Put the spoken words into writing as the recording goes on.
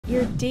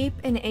You're deep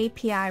in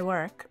API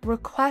work.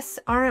 Requests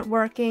aren't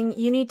working.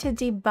 You need to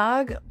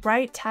debug,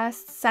 write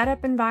tests, set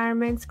up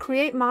environments,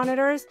 create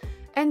monitors,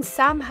 and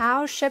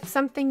somehow ship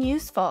something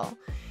useful.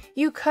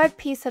 You could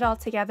piece it all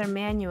together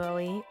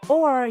manually,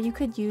 or you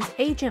could use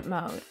Agent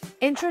Mode.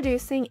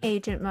 Introducing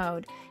Agent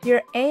Mode,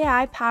 your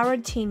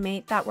AI-powered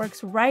teammate that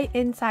works right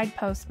inside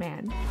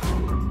Postman.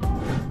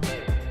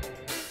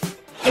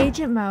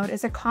 Agent Mode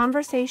is a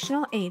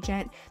conversational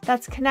agent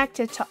that's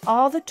connected to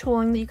all the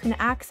tooling that you can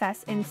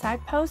access inside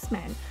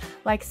Postman,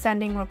 like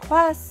sending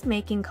requests,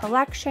 making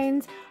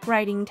collections,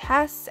 writing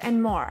tests,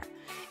 and more.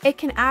 It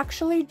can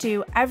actually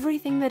do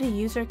everything that a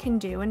user can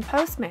do in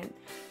Postman.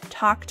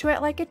 Talk to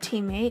it like a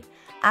teammate,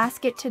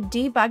 ask it to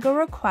debug a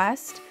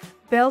request,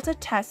 build a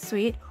test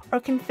suite, or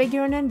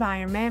configure an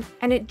environment,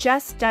 and it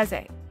just does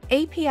it.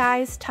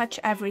 APIs touch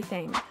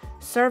everything: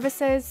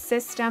 services,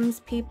 systems,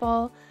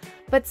 people.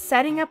 But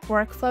setting up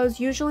workflows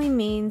usually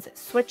means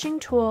switching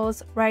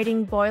tools,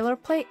 writing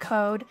boilerplate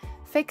code,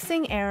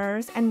 fixing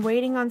errors, and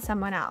waiting on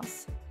someone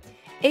else.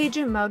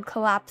 Agent Mode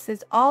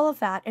collapses all of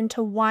that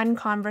into one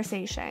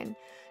conversation.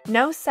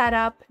 No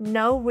setup,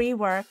 no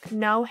rework,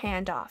 no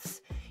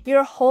handoffs.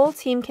 Your whole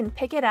team can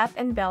pick it up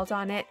and build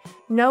on it,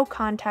 no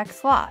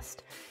context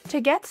lost. To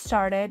get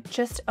started,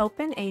 just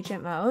open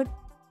Agent Mode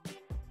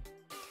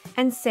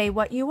and say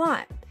what you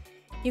want.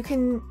 You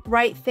can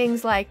write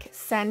things like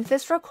send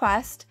this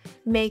request,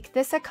 make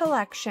this a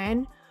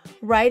collection,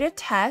 write a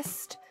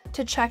test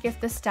to check if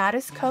the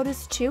status code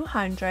is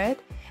 200,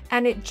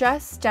 and it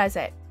just does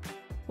it.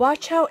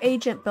 Watch how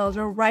Agent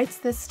Builder writes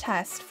this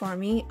test for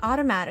me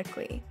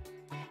automatically.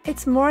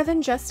 It's more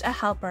than just a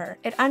helper.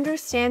 It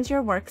understands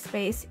your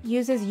workspace,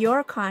 uses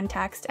your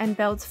context, and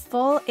builds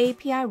full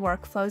API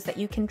workflows that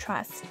you can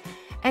trust.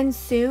 And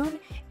soon,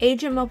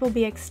 Agent Mode will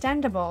be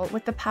extendable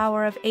with the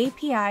power of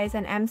APIs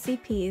and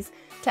MCPs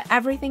to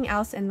everything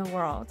else in the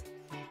world.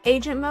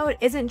 Agent Mode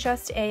isn't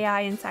just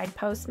AI inside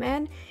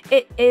Postman,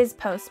 it is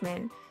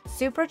Postman,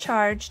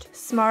 supercharged,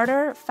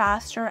 smarter,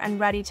 faster, and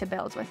ready to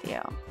build with you.